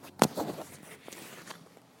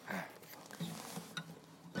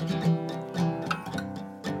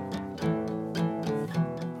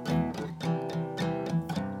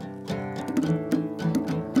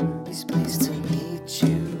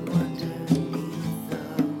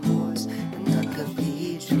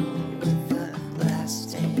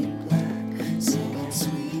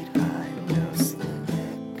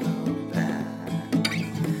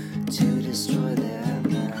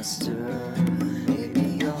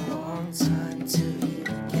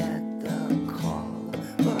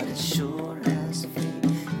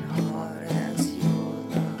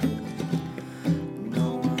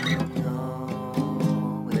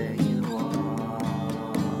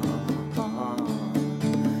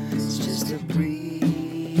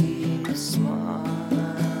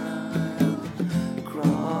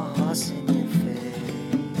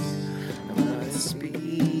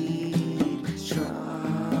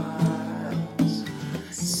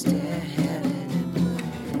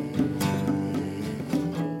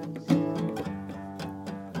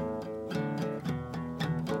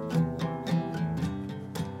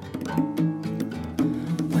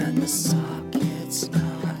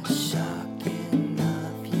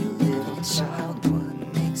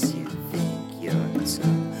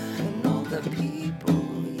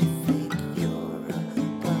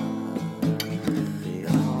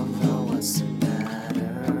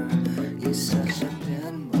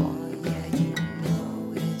and more. Yeah, you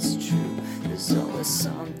know it's true. There's always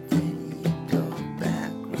something you go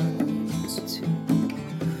back running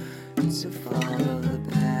to follow the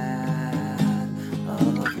path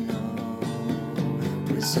of no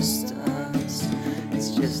resistance. It's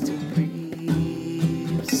just a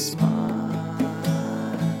brief smile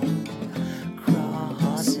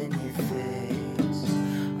crossing your face.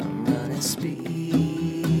 I'm running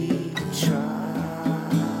speed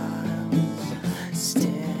trials,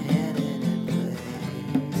 standing in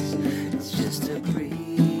place. It's just a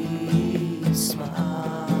brief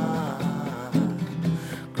smile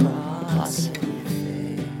crossing your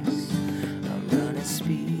face. I'm running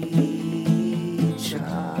speed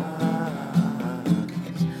trials.